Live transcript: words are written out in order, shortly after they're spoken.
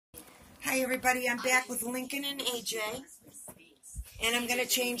Hi everybody, I'm back with Lincoln and AJ, and I'm going to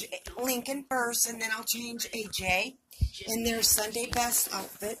change Lincoln first and then I'll change AJ in their Sunday best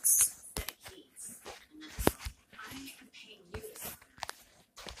outfits.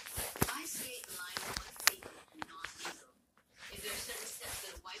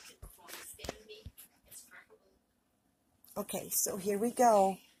 Okay, so here we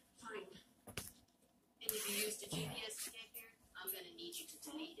go. And if you used a GPS to get here, I'm going to need you to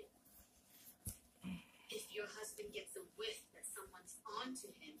delete it. If your husband gets a whiff that someone's onto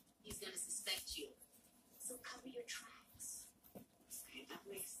him, he's going to suspect you. So cover your tracks. Okay, that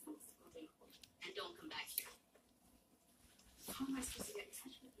makes sense. And don't come back here. How am I supposed to get in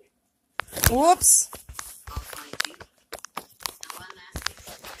touch with you? Whoops. I'll find you. Now one last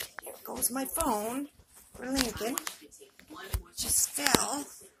thing. There goes my phone for Lincoln. Just fell.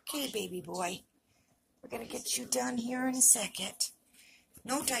 Okay, baby boy. We're going to get you done here in a second.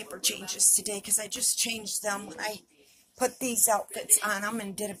 No diaper changes today because I just changed them when I put these outfits on them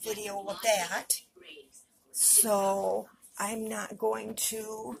and did a video of that. So I'm not going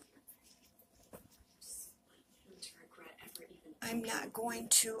to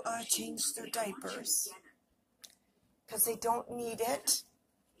change their diapers because they don't need it.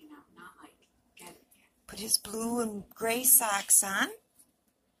 Put his blue and gray socks on.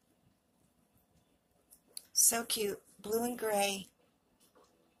 So cute, blue and gray.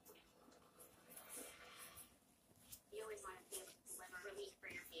 You always want to be able to deliver relief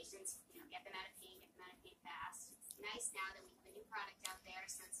for your patients. You know, get them out of pain fast. It's nice now that we have a new product out there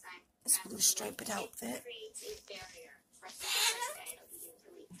since I'm This blue striped outfit. It creates a barrier for us to the first day. It'll give you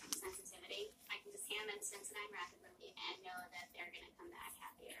relief from sensitivity. I can just hand them Sensodyne rapidly and know that they're going to come back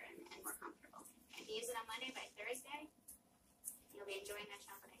happier and more comfortable. If you use it on Monday, by Thursday, you'll be enjoying that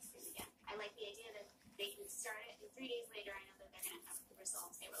chocolate ice cream again. I like the idea that they can start it, and 3 days later, I know that they're going to have the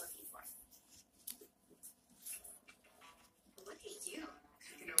results they were looking for. Look at you,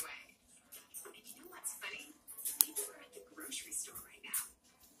 cooking away. And you know what's funny? Maybe we're at the grocery store right now.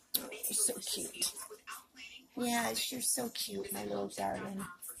 Oh, you're so cute. Yes, you're so cute, my little darling.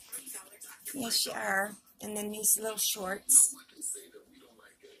 Yes, you are. And then these little shorts.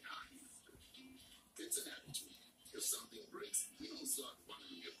 It's an attitude. If something breaks, we don't start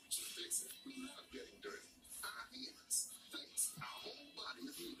wondering if we should fix it. We're not getting dirty. Our hands, face, our whole body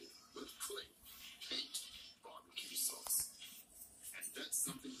is moving with clay, paint, barbecue sauce. And that's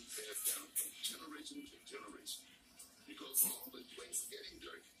something we pass down from generation to generation. Because all the place getting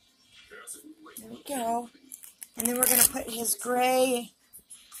dirty. There's a new way. There we go. And then we're going to put his gray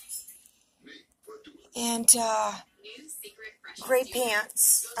and gray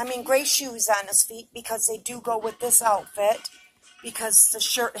pants, gray shoes on his feet because they do go with this outfit because the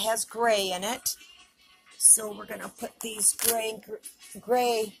shirt has gray in it. So we're going to put these gray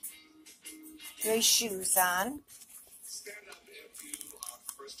shoes on.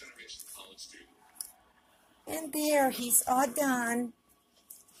 And there, he's all done.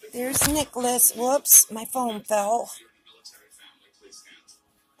 There's Nicholas. Whoops, my phone fell.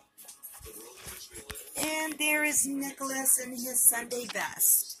 And there is Nicholas in his Sunday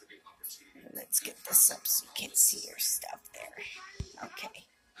best. Let's get this up so you can't see your stuff there. Okay.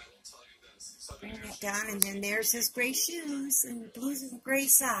 Bring that down, and then there's his gray shoes and blue and gray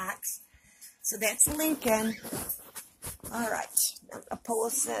socks. So that's Lincoln. All right. I'm going to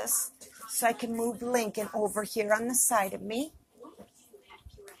pose this so I can move Lincoln over here on the side of me.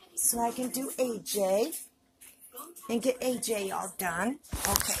 So I can do AJ and get AJ all done.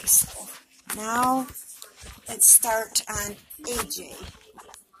 Okay, so now let's start on AJ.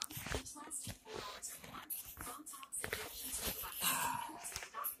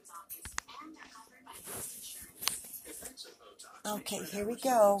 Okay, here we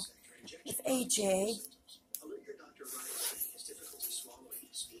go with AJ.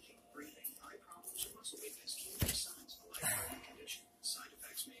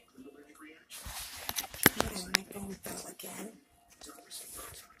 My phone fell again.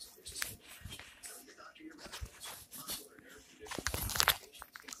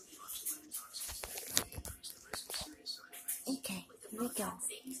 Okay, here we go.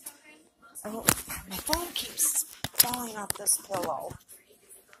 Oh, my phone keeps falling off this pillow.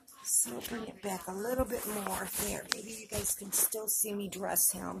 So I'll bring it back a little bit more. There, maybe you guys can still see me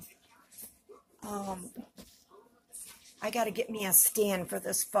dress him. I got to get me a stand for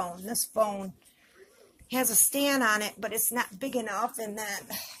this phone. This phone has a stand on it, but it's not big enough, and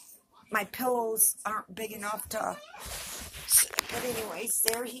then my pillows aren't big enough to... But anyways,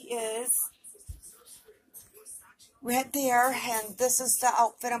 there he is. Right there, and this is the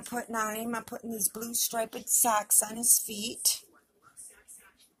outfit I'm putting on him. I'm putting these blue striped socks on his feet.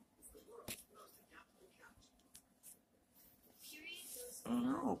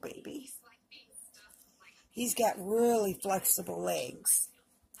 Oh, baby. He's got really flexible legs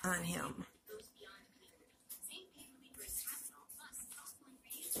on him.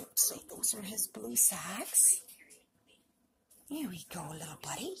 So those are his blue socks. Here we go, little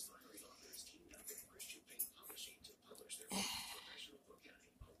buddy.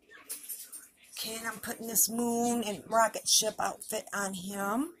 Okay, and I'm putting this moon and rocket ship outfit on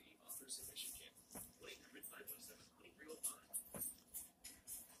him.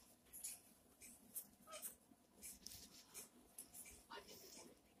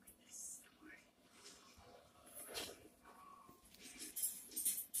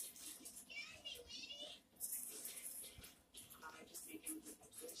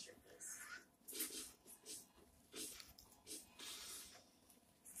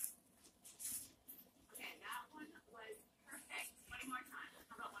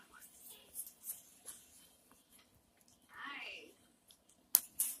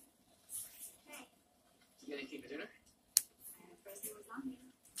 Anything for dinner?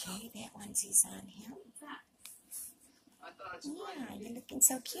 Okay, that onesies on him. Yeah, you're looking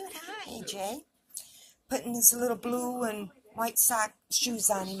so cute. Hi, AJ. Putting this little blue and white sock shoes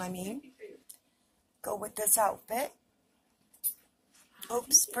on him, I mean. Go with this outfit.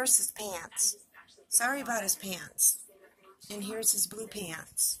 Oops, first his pants. Sorry about his pants. And here's his blue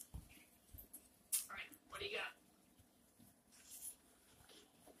pants. All right, what do you got?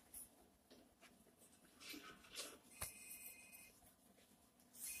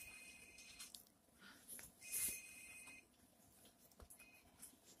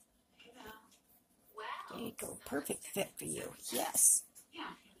 There you go. Perfect fit for you. Yes.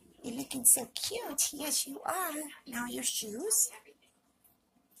 You're looking so cute. Yes, you are. Now your shoes.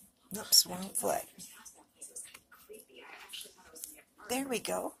 Oops, wrong foot. There we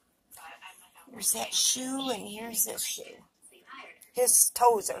go. Here's that shoe, and here's this shoe. His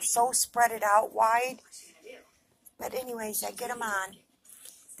toes are so spreaded out wide. But anyways, I get them on.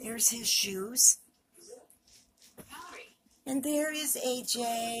 There's his shoes. And there is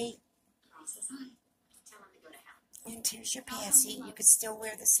AJ. And here's your passy. You could still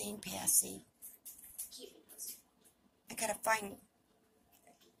wear the same passy. I gotta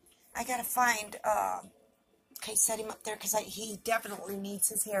find, okay, set him up there because he definitely needs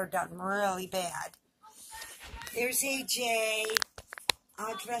his hair done really bad. There's AJ,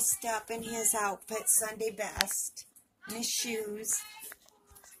 all dressed up in his outfit, Sunday best, and his shoes.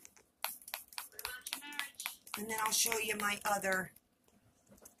 And then I'll show you my other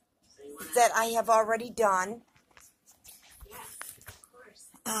that I have already done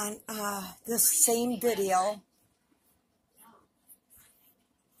on this same video.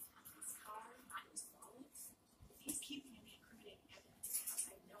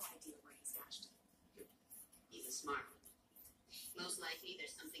 He's smart. Most likely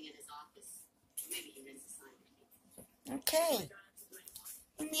there's something in his office. Maybe he rents a sign. Okay.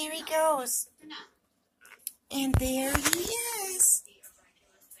 And there he goes. And there he is.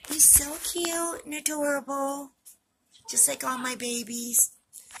 He's so cute and adorable. Just like all my babies.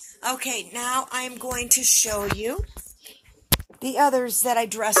 Okay, now I'm going to show you the others that I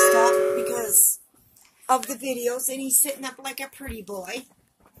dressed up because of the videos. And he's sitting up like a pretty boy.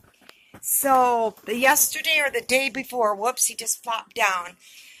 So, yesterday or the day before, whoops, he just flopped down.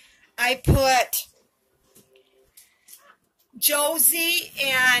 I put Josie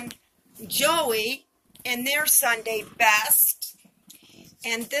and Joey in their Sunday best.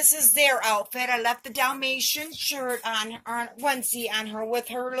 And this is their outfit. I left the Dalmatian shirt on, or onesie on her with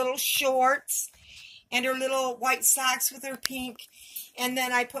her little shorts and her little white socks with her pink. And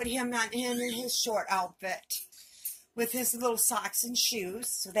then I put him in his short outfit with his little socks and shoes.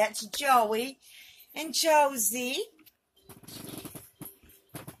 So that's Joey and Josie.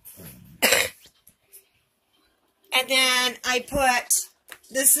 And then I put,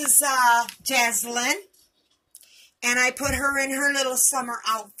 this is Jaslyn. And I put her in her little summer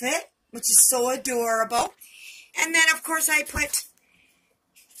outfit, which is so adorable. And then, of course, I put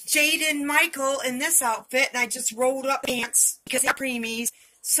Jaden Michael in this outfit. And I just rolled up pants because they're preemies.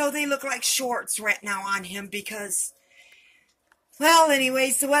 So they look like shorts right now on him because, well,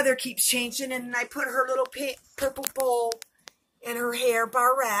 anyways, the weather keeps changing. And I put her little purple bowl in her hair,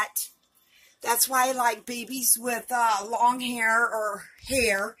 barrette. That's why I like babies with long hair or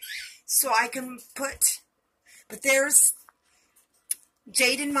hair. So I can put... But there's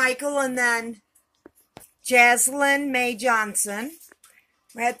Jaden Michael and then Jaslyn Mae Johnson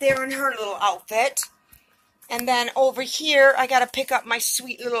right there in her little outfit. And then over here, I got to pick up my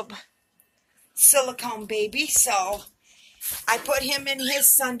sweet little silicone baby. So I put him in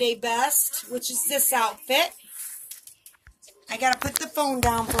his Sunday best, which is this outfit. I got to put the phone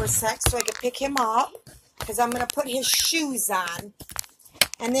down for a sec so I can pick him up. Because I'm going to put his shoes on.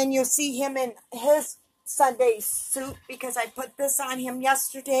 And then you'll see him in his Sunday suit. Because I put this on him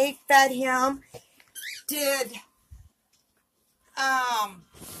yesterday. Fed him.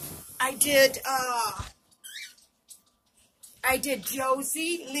 I did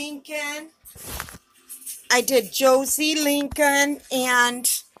Josie, Lincoln. And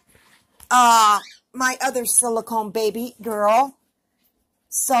my other silicone baby girl.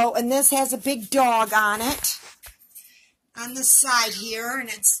 So, and this has a big dog on it. On the side here. And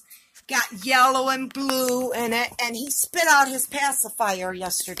it's got yellow and blue in it. And he spit out his pacifier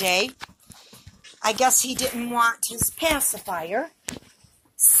yesterday. I guess he didn't want his pacifier.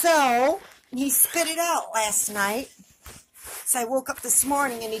 So, he spit it out last night. So I woke up this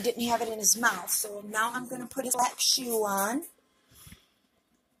morning and he didn't have it in his mouth. So now I'm going to put his black shoe on.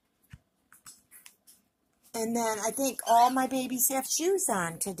 And then I think all my babies have shoes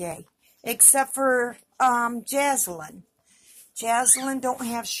on today. Except for Jaslyn. Jaslyn don't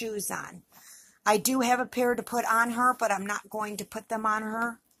have shoes on. I do have a pair to put on her, but I'm not going to put them on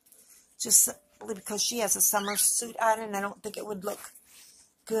her. Just because she has a summer suit on and I don't think it would look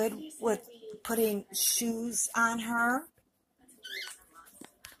good with putting shoes on her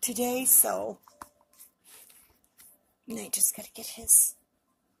today. So, and I just got to get his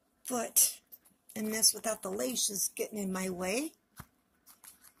foot in this without the laces getting in my way.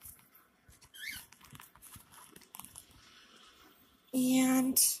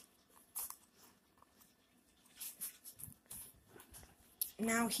 And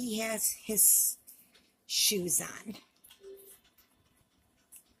now he has his shoes on.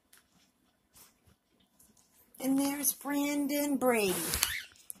 And there's Brandon Brady.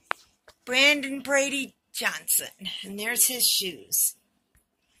 Brandon Brady Johnson. And there's his shoes.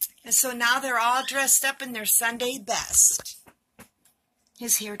 And so now they're all dressed up in their Sunday best.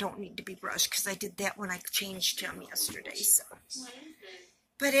 His hair don't need to be brushed because I did that when I changed him yesterday. So,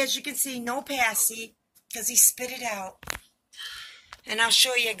 but as you can see, no passy because he spit it out. And I'll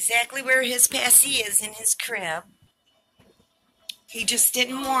show you exactly where his passy is in his crib. He just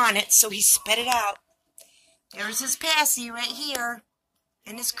didn't want it, so he spit it out. There's his passy right here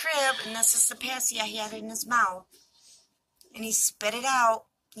in his crib, and this is the passy I had in his mouth. And he spit it out.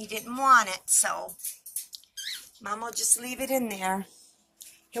 He didn't want it, so Mom will just leave it in there.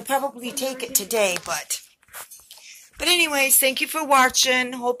 He'll probably take it today, but anyways, thank you for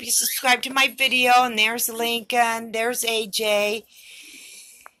watching. Hope you subscribe to my video. And there's Lincoln. There's AJ.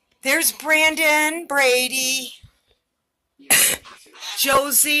 There's Brandon, Brady,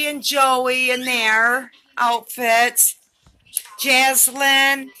 Josie and Joey in their outfits.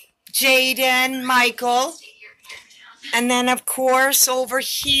 Jaslyn, Jaden, Michael. And then, of course, over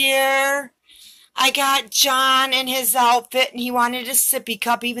here, I got John in his outfit, and he wanted a sippy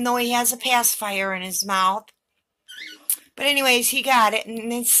cup, even though he has a pacifier in his mouth. But anyways, he got it,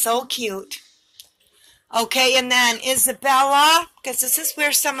 and it's so cute. Okay, and then Isabella, because this is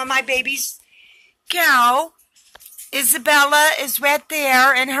where some of my babies go. Isabella is right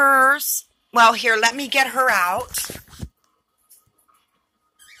there in hers. Well, here, let me get her out.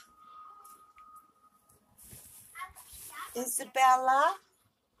 Isabella.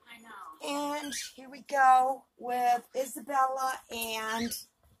 And here we go with Isabella and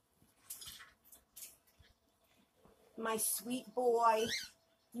my sweet boy,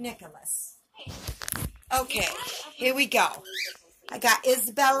 Nicholas. Okay, here we go. I got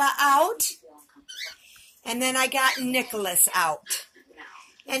Isabella out, and then I got Nicholas out.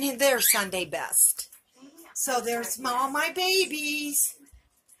 And they're Sunday best. So there's all my babies.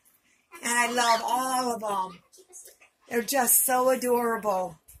 And I love all of them. They're just so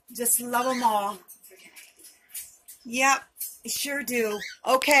adorable. Just love them all. Yep, sure do.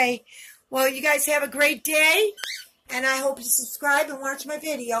 Okay, well, you guys have a great day. And I hope you subscribe and watch my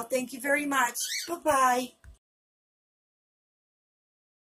video. Thank you very much. Bye-bye.